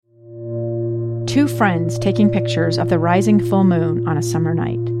Two friends taking pictures of the rising full moon on a summer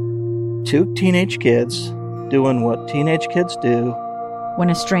night. Two teenage kids doing what teenage kids do. When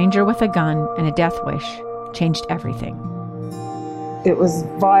a stranger with a gun and a death wish changed everything. It was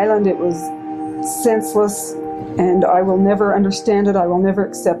violent, it was senseless, and I will never understand it, I will never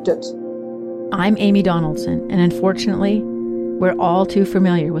accept it. I'm Amy Donaldson, and unfortunately, we're all too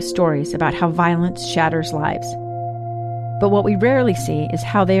familiar with stories about how violence shatters lives. But what we rarely see is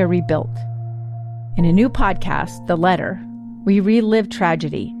how they are rebuilt. In a new podcast, The Letter, we relive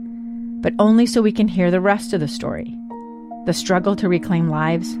tragedy, but only so we can hear the rest of the story. The struggle to reclaim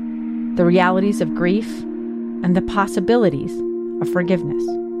lives, the realities of grief, and the possibilities of forgiveness.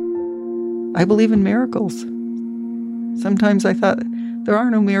 I believe in miracles. Sometimes I thought, there are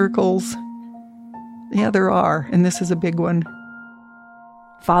no miracles. Yeah, there are, and this is a big one.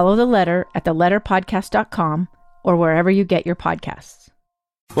 Follow The Letter at theletterpodcast.com or wherever you get your podcasts.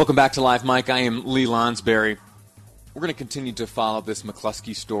 Welcome back to Live Mike. I am Lee Lonsberry. We're going to continue to follow this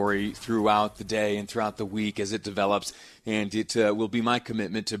McCluskey story throughout the day and throughout the week as it develops, and it will be my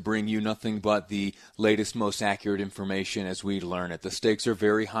commitment to bring you nothing but the latest, most accurate information as we learn it. The stakes are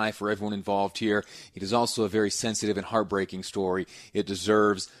very high for everyone involved here. It is also a very sensitive and heartbreaking story. It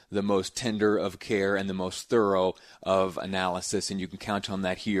deserves the most tender of care and the most thorough of analysis, and you can count on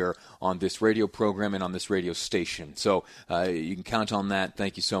that here on this radio program and on this radio station. So you can count on that.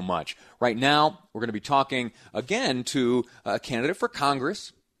 Thank you so much. Right now, we're going to be talking again to a candidate for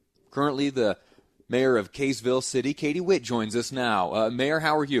Congress, currently the mayor of Kaysville City. Katie Witt joins us now. Mayor,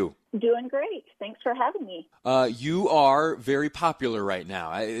 how are you? Doing great. Thanks for having me. You are very popular right now.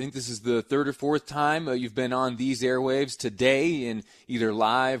 I think this is the third or fourth time you've been on these airwaves today in either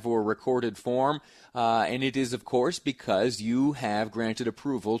live or recorded form. And it is, of course, because you have granted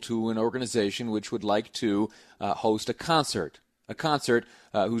approval to an organization which would like to host a concert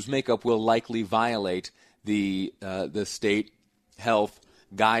whose makeup will likely violate the state health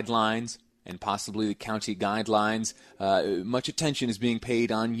guidelines and possibly the county guidelines. Much attention is being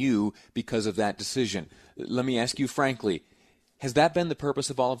paid on you because of that decision. Let me ask you frankly, has that been the purpose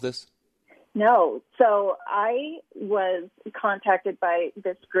of all of this? No. So I was contacted by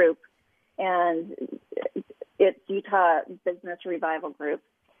this group, and it's Utah Business Revival Group,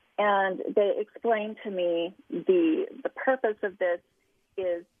 and they explained to me the purpose of this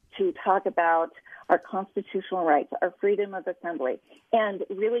is to talk about our constitutional rights, our freedom of assembly, and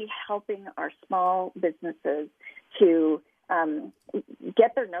really helping our small businesses to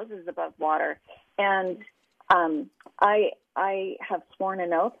get their noses above water. And I have sworn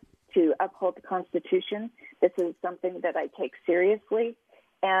an oath to uphold the Constitution. This is something that I take seriously.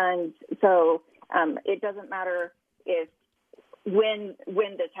 And so it doesn't matter when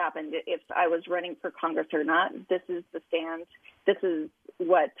this happened, if I was running for Congress or not. This is the stand. This is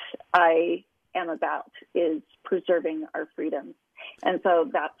what I am about, is preserving our freedoms. And so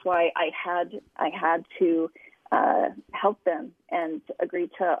that's why I had to help them and agree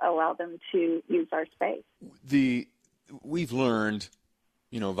to allow them to use our space. We've learned,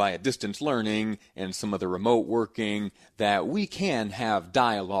 via distance learning and some of the remote working, that we can have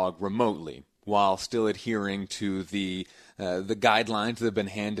dialogue remotely while still adhering to the guidelines that have been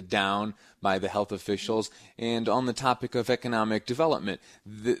handed down by the health officials. And on the topic of economic development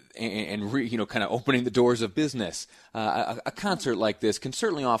kind of opening the doors of business, a concert like this can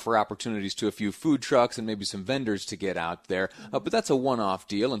certainly offer opportunities to a few food trucks and maybe some vendors to get out there. But that's a one-off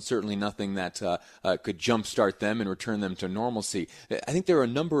deal and certainly nothing that could jumpstart them and return them to normalcy. I think there are a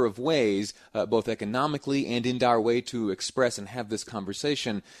number of ways, both economically and in our way to express and have this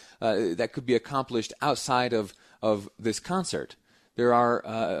conversation, that could be accomplished outside of this concert. There are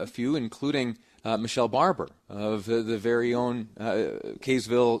a few, including Michelle Barber of the very own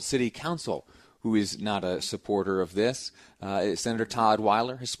Kaysville City Council, who is not a supporter of this. Senator Todd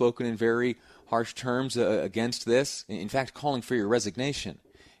Weiler has spoken in very harsh terms against this, in fact, calling for your resignation.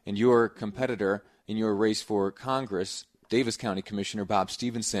 And your competitor in your race for Congress, Davis County Commissioner Bob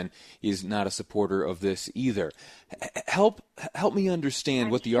Stevenson, is not a supporter of this either. Help me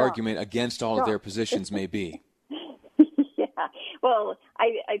understand what the argument against all of their positions may be. Well,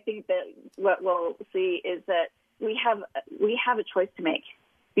 I think that what we'll see is that we have a choice to make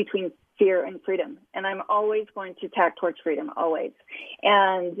between fear and freedom, and I'm always going to tack towards freedom, always.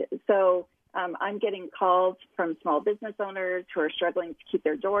 And so I'm getting calls from small business owners who are struggling to keep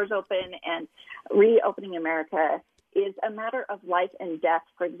their doors open, and reopening America is a matter of life and death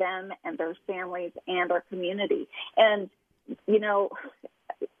for them and their families and our community. And,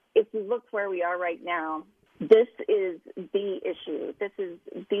 if you look where we are right now, this is the issue. This is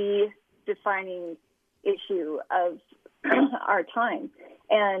the defining issue of our time.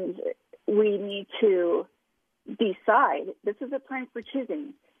 And we need to decide, this is a time for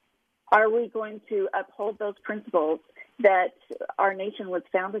choosing. Are we going to uphold those principles that our nation was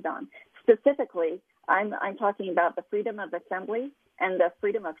founded on? Specifically, I'm talking about the freedom of assembly and the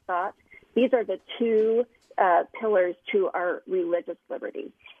freedom of thought. These are the two pillars to our religious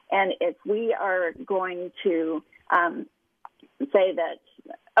liberty. And if we are going to say that,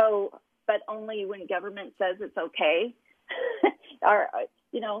 but only when government says it's okay,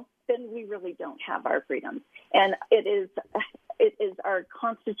 then we really don't have our freedoms. And it is our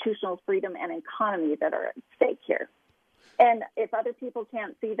constitutional freedom and economy that are at stake here. And if other people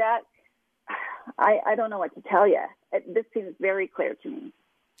can't see that, I don't know what to tell you. This seems very clear to me.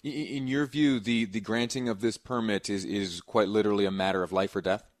 In your view, the granting of this permit is quite literally a matter of life or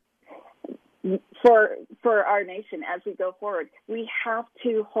death? For our nation as we go forward, we have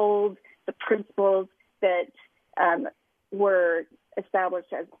to hold the principles that were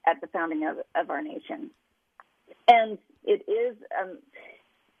established at the founding of our nation. And it is,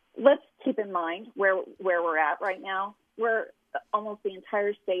 let's keep in mind where we're at right now. Almost the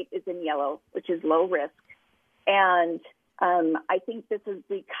entire state is in yellow, which is low risk. And I think this has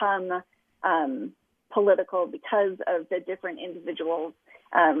become political because of the different individuals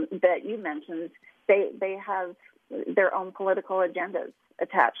that you mentioned. They have their own political agendas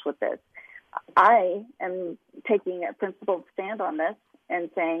attached with this. I am taking a principled stand on this and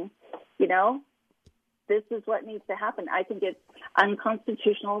saying, this is what needs to happen. I think it's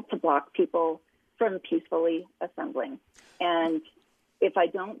unconstitutional to block people from peacefully assembling. And if I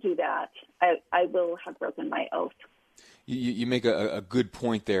don't do that, I will have broken my oath. You make a good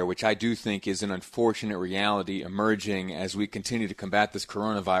point there, which I do think is an unfortunate reality emerging as we continue to combat this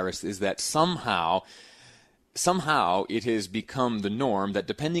coronavirus, is that somehow it has become the norm that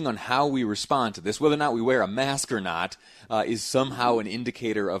depending on how we respond to this, whether or not we wear a mask or not, is somehow an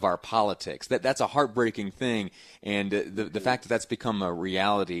indicator of our politics. That's a heartbreaking thing, and the fact that that's become a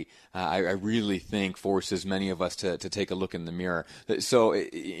reality, I really think forces many of us to take a look in the mirror. So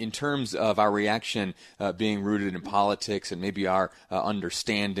in terms of our reaction being rooted in politics and maybe our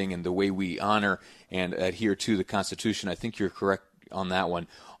understanding and the way we honor and adhere to the Constitution, I think you're correct on that one.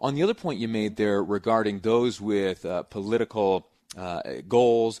 On the other point you made there regarding those with political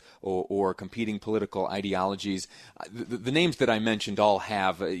goals or competing political ideologies, the names that I mentioned all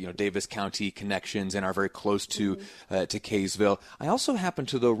have Davis County connections and are very close to Kaysville. I also happened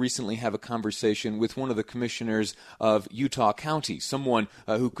to, though, recently have a conversation with one of the commissioners of Utah County, someone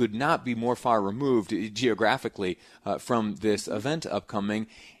who could not be more far removed geographically from this event upcoming,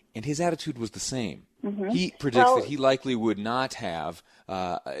 and his attitude was the same. Mm-hmm. He predicts that he likely would not have,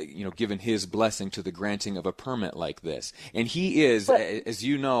 given his blessing to the granting of a permit like this. And he is, as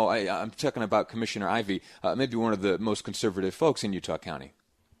you know, I'm talking about Commissioner Ivey, maybe one of the most conservative folks in Utah County.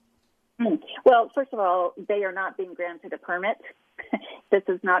 Well, first of all, they are not being granted a permit. This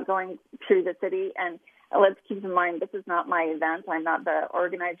is not going through the city. And let's keep in mind, this is not my event. I'm not the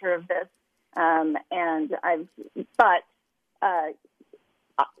organizer of this.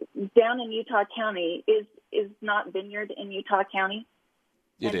 Down in Utah County is not Vineyard in Utah County.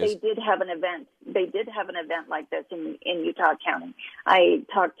 It and is. They did have an event. They did have an event like this in Utah County. I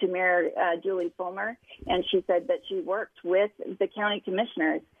talked to Mayor Julie Fulmer, and she said that she worked with the county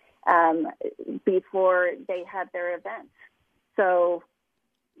commissioners before they had their event. So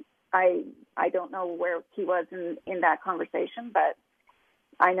I don't know where he was in that conversation, but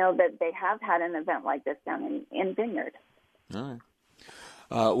I know that they have had an event like this down in Vineyard. All right.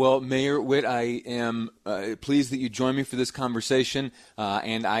 Well, Mayor Witt, I am pleased that you joined me for this conversation,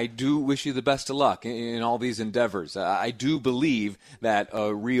 and I do wish you the best of luck in all these endeavors. I do believe that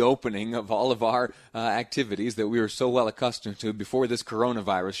a reopening of all of our activities that we were so well accustomed to before this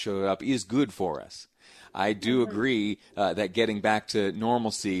coronavirus showed up is good for us. I do agree that getting back to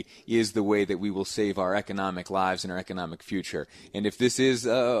normalcy is the way that we will save our economic lives and our economic future. And if this is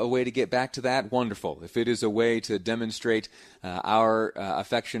a way to get back to that, wonderful. If it is a way to demonstrate our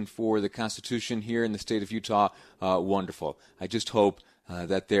affection for the Constitution here in the state of Utah, wonderful. I just hope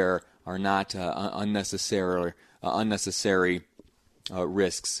that there are not unnecessary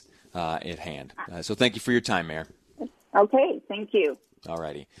risks at hand. So thank you for your time, Mayor. Okay, thank you. All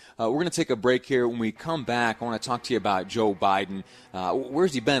righty. We're going to take a break here. When we come back, I want to talk to you about Joe Biden.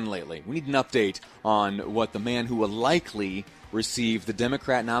 Where's he been lately? We need an update on what the man who will likely receive the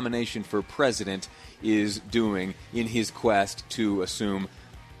Democrat nomination for president is doing in his quest to assume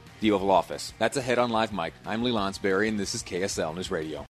the Oval Office. That's ahead on Live Mike. I'm Lee Lonsberry, and this is KSL News Radio.